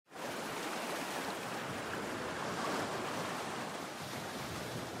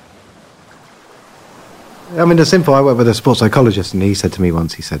I mean, I work with a sports psychologist, and he said to me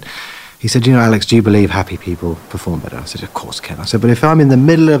once, he said, Alex, do you believe happy people perform better? I said, of course, Ken. I said, but if I'm in the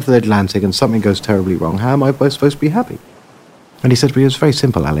middle of the Atlantic and something goes terribly wrong, how am I supposed to be happy? And he said to me, it's very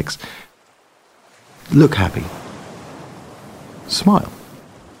simple, Alex. Look happy. Smile.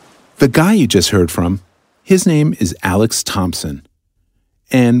 The guy you just heard from, his name is Alex Thompson.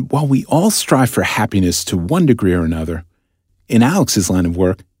 And while we all strive for happiness to one degree or another, in Alex's line of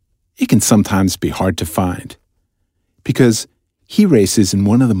work, it can sometimes be hard to find. Because he races in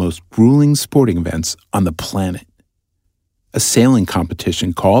one of the most grueling sporting events on the planet, a sailing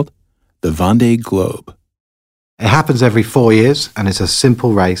competition called the Vendée Globe. It happens every 4 years, and it's a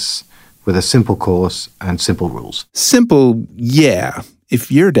simple race with a simple course and simple rules. Simple, yeah, if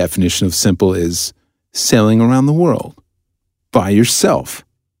your definition of simple is sailing around the world by yourself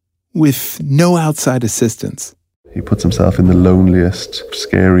with no outside assistance. He puts himself in the loneliest,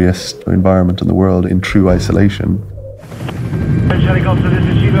 scariest environment in the world in true isolation. Helicopter, this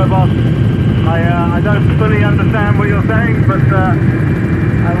is Hugo Boss. I don't fully understand what you're saying, but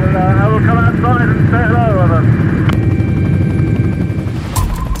I will come outside and say hello, over.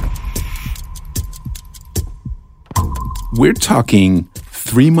 We're talking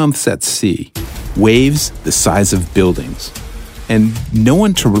 3 months at sea, waves the size of buildings, and no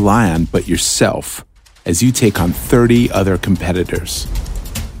one to rely on but yourself as you take on 30 other competitors.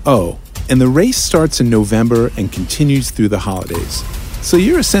 Oh, and the race starts in November and continues through the holidays. So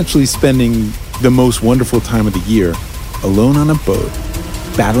you're essentially spending the most wonderful time of the year alone on a boat,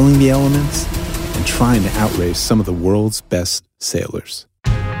 battling the elements, and trying to outrace some of the world's best sailors.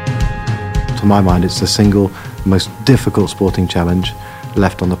 To my mind, it's the single most difficult sporting challenge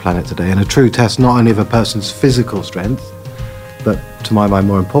left on the planet today, and a true test not only of a person's physical strength, but to my mind,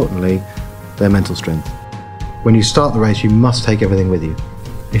 more importantly, their mental strength. When you start the race, you must take everything with you.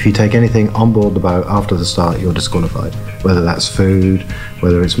 If you take anything on board the boat after the start, you're disqualified, whether that's food,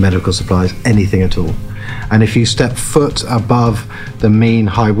 whether it's medical supplies, anything at all. And if you step foot above the mean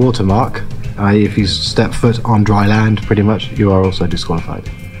high water mark, i.e. if you step foot on dry land, pretty much, you are also disqualified.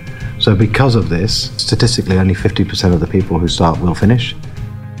 So because of this, statistically, only 50% of the people who start will finish.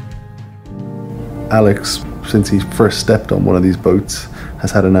 Alex, since he first stepped on one of these boats,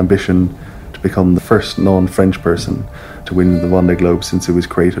 has had an ambition to become the first non-French person to win the Vendée Globe since it was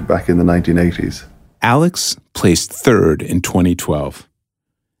created back in the 1980s. Alex placed third in 2012,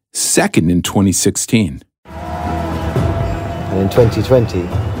 second in 2016. And in 2020,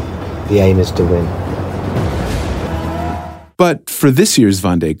 the aim is to win. But for this year's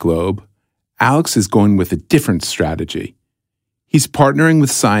Vendée Globe, Alex is going with a different strategy. He's partnering with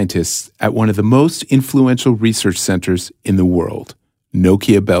scientists at one of the most influential research centers in the world,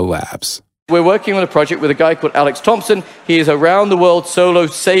 Nokia Bell Labs. We're working on a project with a guy called Alex Thompson. He is a round-the-world solo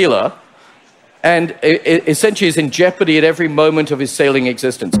sailor and essentially is in jeopardy at every moment of his sailing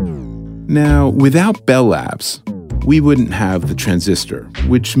existence. Now, without Bell Labs, we wouldn't have the transistor,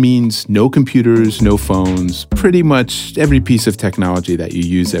 which means no computers, no phones, pretty much every piece of technology that you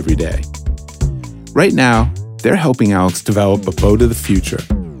use every day. Right now, they're helping Alex develop a boat of the future.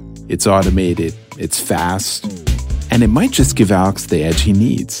 It's automated, it's fast, and it might just give Alex the edge he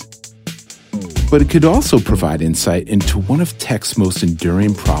needs. But it could also provide insight into one of tech's most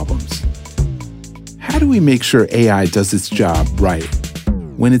enduring problems. How do we make sure AI does its job right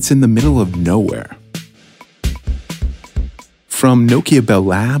when it's in the middle of nowhere? From Nokia Bell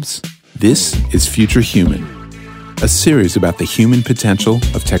Labs, this is Future Human, a series about the human potential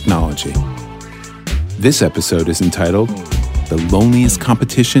of technology. This episode is entitled The Loneliest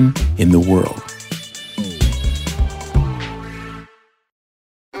Competition in the World.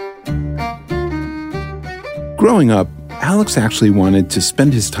 Growing up, Alex actually wanted to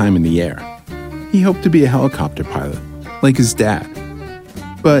spend his time in the air. He hoped to be a helicopter pilot, like his dad.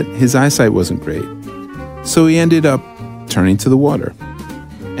 But his eyesight wasn't great, so he ended up turning to the water,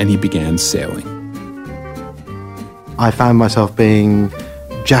 and he began sailing. I found myself being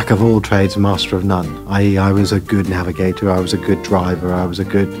jack of all trades, master of none. I was a good navigator, I was a good driver, I was a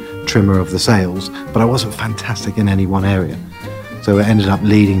good trimmer of the sails, but I wasn't fantastic in any one area. So it ended up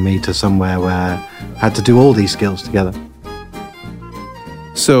leading me to somewhere where I had to do all these skills together.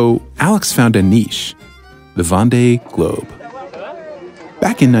 So Alex found a niche, the Vendée Globe.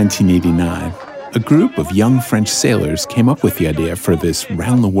 Back in 1989, a group of young French sailors came up with the idea for this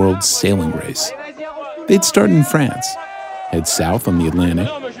round-the-world sailing race. They'd start in France, head south on the Atlantic,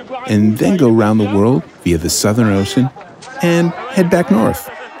 and then go around the world via the Southern Ocean and head back north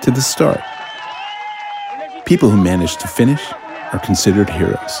to the start. People who manage to finish are considered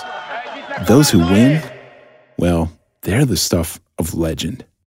heroes. Those who win, well, they're the stuff of legend.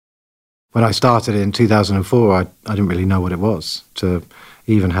 When I started in 2004, I didn't really know what it was. To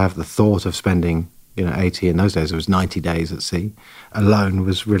even have the thought of spending 80, in those days it was 90 days at sea, alone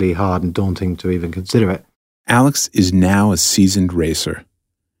was really hard and daunting to even consider it. Alex is now a seasoned racer.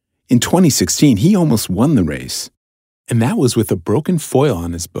 In 2016, he almost won the race. And that was with a broken foil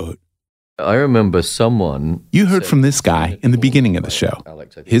on his boat. I remember someone... You heard from this guy in the beginning of the show.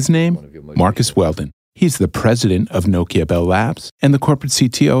 His name, Marcus Weldon. He's the president of Nokia Bell Labs and the corporate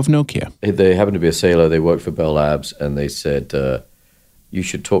CTO of Nokia. They happened to be a sailor. They worked for Bell Labs, and they said, you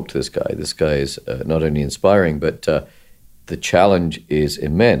should talk to this guy. This guy is not only inspiring, but the challenge is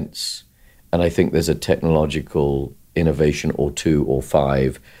immense. And I think there's a technological innovation or 2 or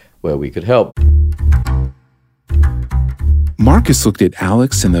 5 where we could help. Marcus looked at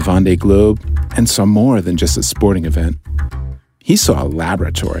Alex and the Vendée Globe and saw more than just a sporting event. He saw a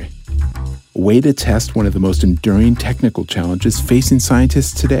laboratory, a way to test one of the most enduring technical challenges facing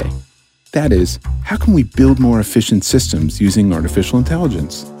scientists today. That is, how can we build more efficient systems using artificial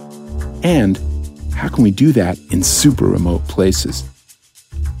intelligence? And how can we do that in super remote places?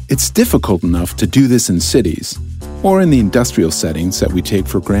 It's difficult enough to do this in cities or in the industrial settings that we take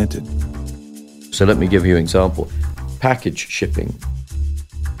for granted. So let me give you an example. Package shipping.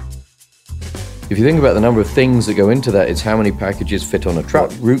 If you think about the number of things that go into that, it's how many packages fit on a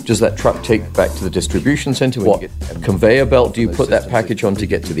truck. What route does that truck take back to the distribution center? What conveyor belt do you put that package on to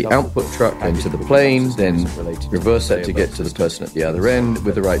get to the output truck and to the plane, then reverse that to get to the person at the other end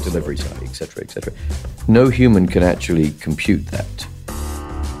with the right delivery time, etc., etc. No human can actually compute that.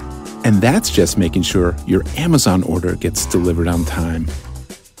 And that's just making sure your Amazon order gets delivered on time.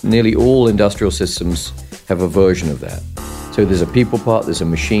 Nearly all industrial systems have a version of that. So there's a people part, there's a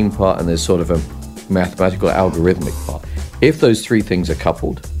machine part, and there's sort of a mathematical algorithmic part. If those 3 things are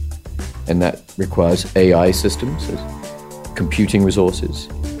coupled, and that requires AI systems, computing resources,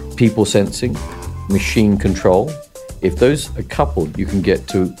 people sensing, machine control, if those are coupled, you can get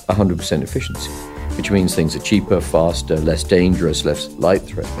to 100% efficiency, which means things are cheaper, faster, less dangerous, less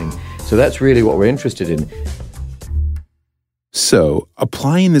life-threatening. So that's really what we're interested in. So,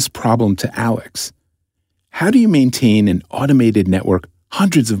 applying this problem to Alex, how do you maintain an automated network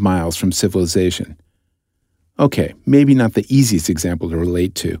hundreds of miles from civilization? Okay, maybe not the easiest example to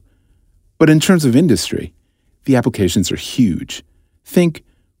relate to, but in terms of industry, the applications are huge. Think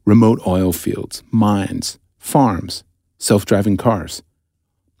remote oil fields, mines, farms, self-driving cars,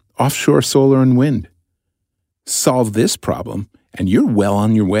 offshore solar and wind. Solve this problem, and you're well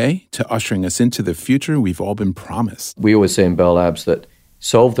on your way to ushering us into the future we've all been promised. We always say in Bell Labs that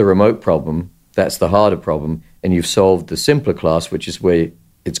solve the remote problem, that's the harder problem, and you've solved the simpler class, which is where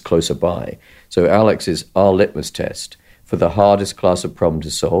it's closer by. So Alex is our litmus test for the hardest class of problem to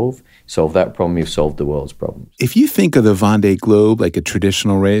solve. Solve that problem, you've solved the world's problems. If you think of the Vendée Globe like a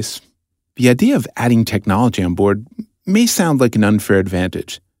traditional race, the idea of adding technology on board may sound like an unfair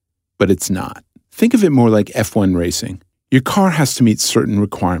advantage, but it's not. Think of it more like F1 racing. Your car has to meet certain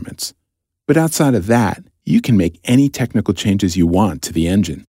requirements, but outside of that, you can make any technical changes you want to the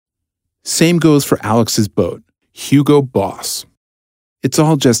engine. Same goes for Alex's boat, Hugo Boss. It's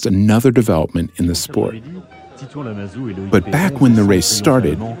all just another development in the sport. But back when the race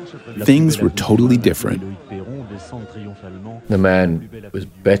started, things were totally different. The man was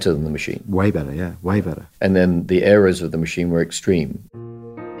better than the machine. Way better, yeah, way better. And then the errors of the machine were extreme.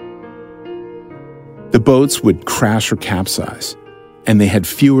 The boats would crash or capsize, and they had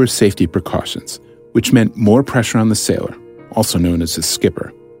fewer safety precautions, which meant more pressure on the sailor, also known as the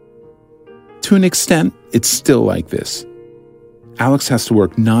skipper. To an extent, it's still like this. Alex has to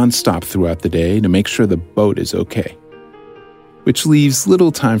work non-stop throughout the day to make sure the boat is okay, which leaves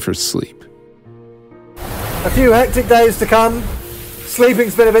little time for sleep. A few hectic days to come.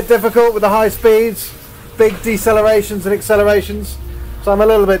 Sleeping's been a bit difficult with the high speeds, big decelerations and accelerations. So I'm a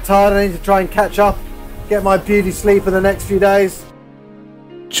little bit tired. I need to try and catch up, get my beauty sleep in the next few days.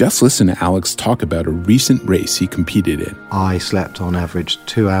 Just listen to Alex talk about a recent race he competed in. I slept on average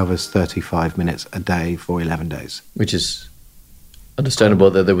 2 hours, 35 minutes a day for 11 days. Which is understandable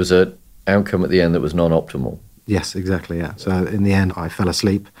that there was an outcome at the end that was non-optimal. Yes, exactly, yeah. So in the end, I fell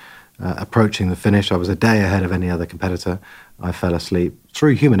asleep. Approaching the finish, I was a day ahead of any other competitor. I fell asleep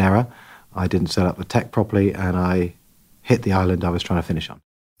through human error. I didn't set up the tech properly, and I hit the island I was trying to finish on.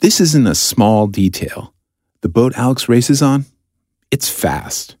 This isn't a small detail. The boat Alex races on, it's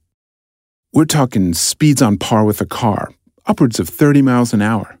fast. We're talking speeds on par with a car, upwards of 30 miles an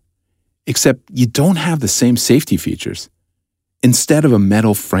hour. Except you don't have the same safety features. Instead of a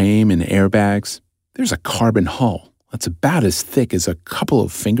metal frame and airbags, there's a carbon hull that's about as thick as a couple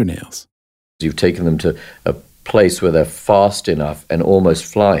of fingernails. You've taken them to a place where they're fast enough and almost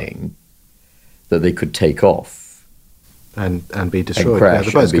flying that they could take off. And be destroyed. Crash,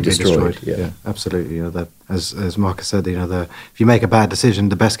 the boats and be could be destroyed. destroyed. Yeah. Absolutely. As Marcus said, if you make a bad decision,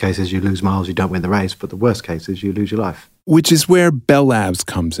 the best case is you lose miles, you don't win the race, but the worst case is you lose your life. Which is where Bell Labs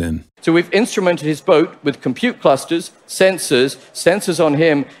comes in. So we've instrumented his boat with compute clusters, sensors on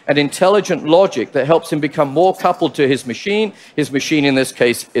him, and intelligent logic that helps him become more coupled to his machine. His machine, in this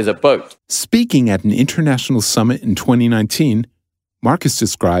case, is a boat. Speaking at an international summit in 2019, Marcus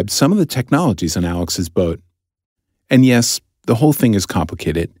described some of the technologies on Alex's boat. And yes, the whole thing is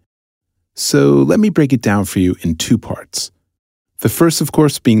complicated. So let me break it down for you in two parts. The first, of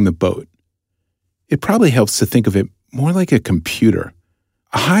course, being the boat. It probably helps to think of it more like a computer.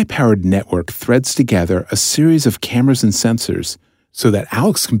 A high-powered network threads together a series of cameras and sensors so that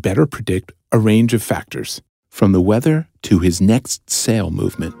Alex can better predict a range of factors, from the weather to his next sail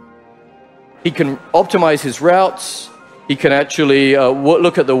movement. He can optimize his routes. He can actually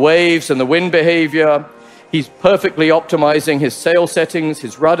look at the waves and the wind behavior. He's perfectly optimizing his sail settings,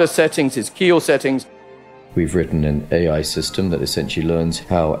 his rudder settings, his keel settings. We've written an AI system that essentially learns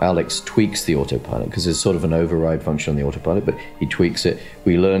how Alex tweaks the autopilot, because there's sort of an override function on the autopilot, but he tweaks it.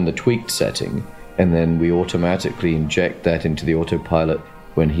 We learn the tweaked setting, and then we automatically inject that into the autopilot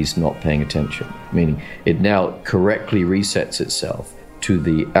when he's not paying attention, meaning it now correctly resets itself to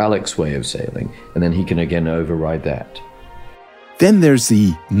the Alex way of sailing, and then he can again override that. Then there's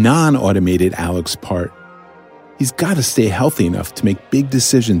the non-automated Alex part. He's got to stay healthy enough to make big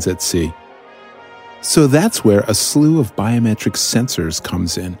decisions at sea. So that's where a slew of biometric sensors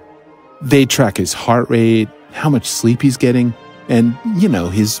comes in. They track his heart rate, how much sleep he's getting, and,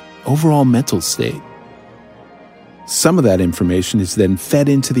 his overall mental state. Some of that information is then fed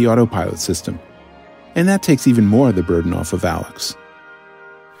into the autopilot system, and that takes even more of the burden off of Alex.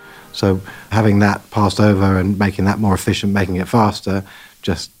 So having that passed over and making that more efficient, making it faster,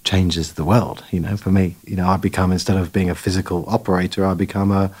 just changes the world, for me. I become, instead of being a physical operator, I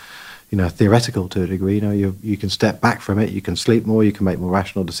become a, theoretical to a degree. You can step back from it, you can sleep more, you can make more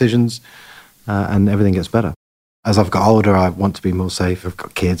rational decisions, and everything gets better. As I've got older, I want to be more safe. I've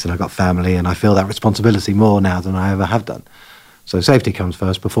got kids and I've got family, and I feel that responsibility more now than I ever have done. So safety comes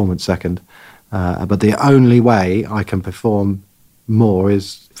first, performance second. But the only way I can perform more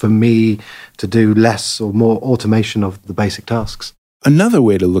is for me to do less or more automation of the basic tasks. Another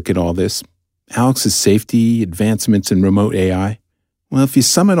way to look at all this, Alex's safety, advancements in remote AI, well, if you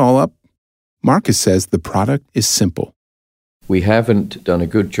sum it all up, Marcus says the product is simple. We haven't done a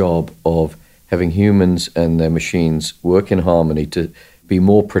good job of having humans and their machines work in harmony to be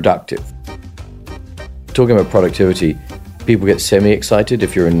more productive. Talking about productivity, people get semi-excited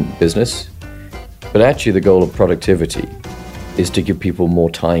if you're in business, but actually the goal of productivity is to give people more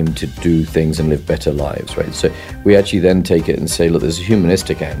time to do things and live better lives, right? So we actually then take it and say, look, there's a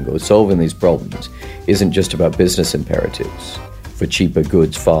humanistic angle. Solving these problems isn't just about business imperatives for cheaper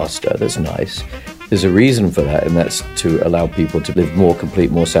goods faster. That's nice. There's a reason for that, and that's to allow people to live more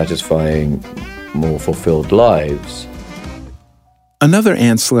complete, more satisfying, more fulfilled lives. Another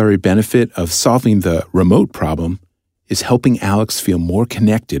ancillary benefit of solving the remote problem is helping Alex feel more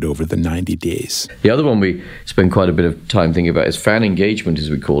connected over the 90 days. The other one we spend quite a bit of time thinking about is fan engagement, as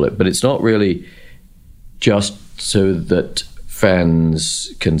we call it, but it's not really just so that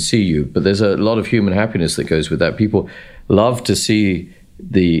fans can see you, but there's a lot of human happiness that goes with that. People love to see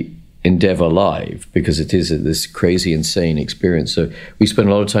the Endeavour live because it is this crazy, insane experience. So we spend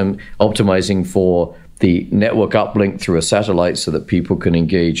a lot of time optimizing for the network uplink through a satellite so that people can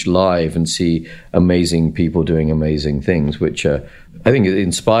engage live and see amazing people doing amazing things, which I think it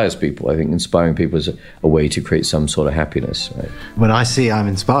inspires people. I think inspiring people is a way to create some sort of happiness. Right? When I see I'm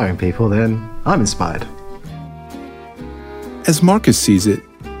inspiring people, then I'm inspired. As Marcus sees it,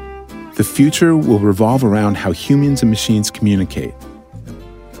 the future will revolve around how humans and machines communicate.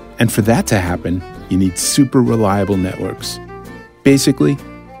 And for that to happen, you need super reliable networks. Basically,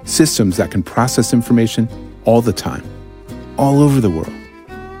 systems that can process information all the time, all over the world.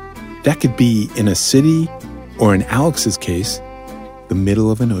 That could be in a city, or in Alex's case, the middle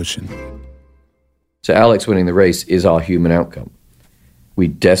of an ocean. So Alex winning the race is our human outcome. We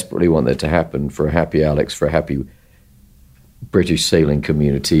desperately want that to happen for a happy Alex, for a happy British sailing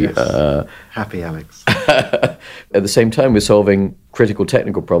community. Yes. Happy Alex. At the same time, we're solving critical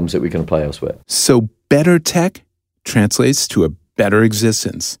technical problems that we can apply elsewhere. So better tech translates to a better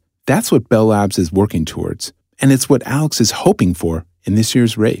existence. That's what Bell Labs is working towards, and it's what Alex is hoping for in this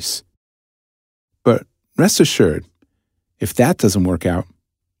year's race. But rest assured, if that doesn't work out,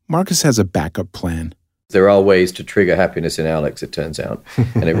 Marcus has a backup plan. There are ways to trigger happiness in Alex, it turns out,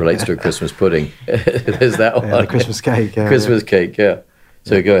 and it relates to a Christmas pudding. There's that one. Yeah, the Christmas cake. Christmas cake, yeah.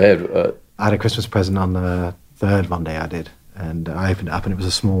 So go ahead. I had a Christmas present on the third Monday I did, and I opened it up and it was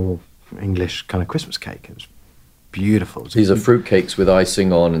a small English kind of Christmas cake. It was beautiful. These are fruit cakes with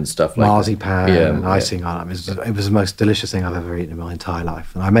icing on and stuff like marzipan that. and icing on them. It was the most delicious thing I've ever eaten in my entire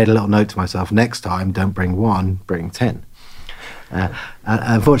life. And I made a little note to myself, next time, don't bring one, bring 10.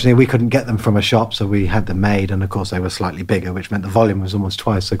 Unfortunately, we couldn't get them from a shop, so we had them made, and of course they were slightly bigger, which meant the volume was almost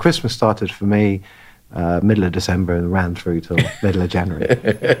twice. So Christmas started for me middle of December and ran through till middle of January.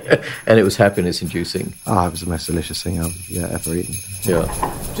 And it was happiness-inducing. Oh, it was the most delicious thing I've ever eaten. Yeah.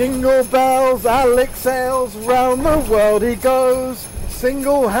 Jingle bells, Alex sails, round the world he goes.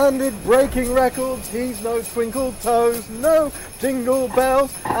 Single-handed breaking records, he's no twinkle toes. No, jingle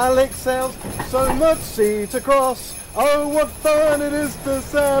bells, Alex sails, so much sea to cross. Oh, what fun it is to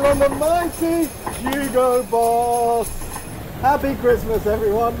sail on the mighty Hugo Boss. Happy Christmas,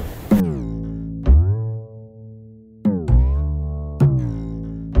 everyone.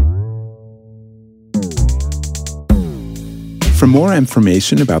 For more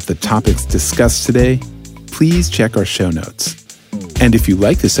information about the topics discussed today, please check our show notes. And if you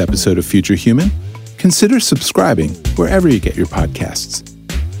like this episode of Future Human, consider subscribing wherever you get your podcasts.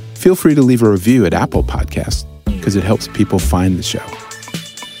 Feel free to leave a review at Apple Podcasts, because it helps people find the show.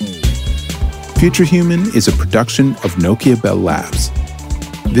 Future Human is a production of Nokia Bell Labs.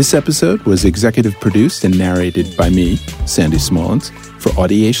 This episode was executive produced and narrated by me, Sandy Smollins, for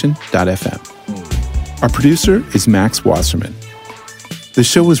Audiation.fm. Our producer is Max Wasserman. The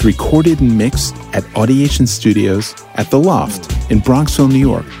show was recorded and mixed at Audiation Studios at The Loft in Bronxville, New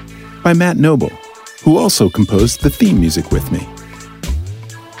York, by Matt Noble, who also composed the theme music with me.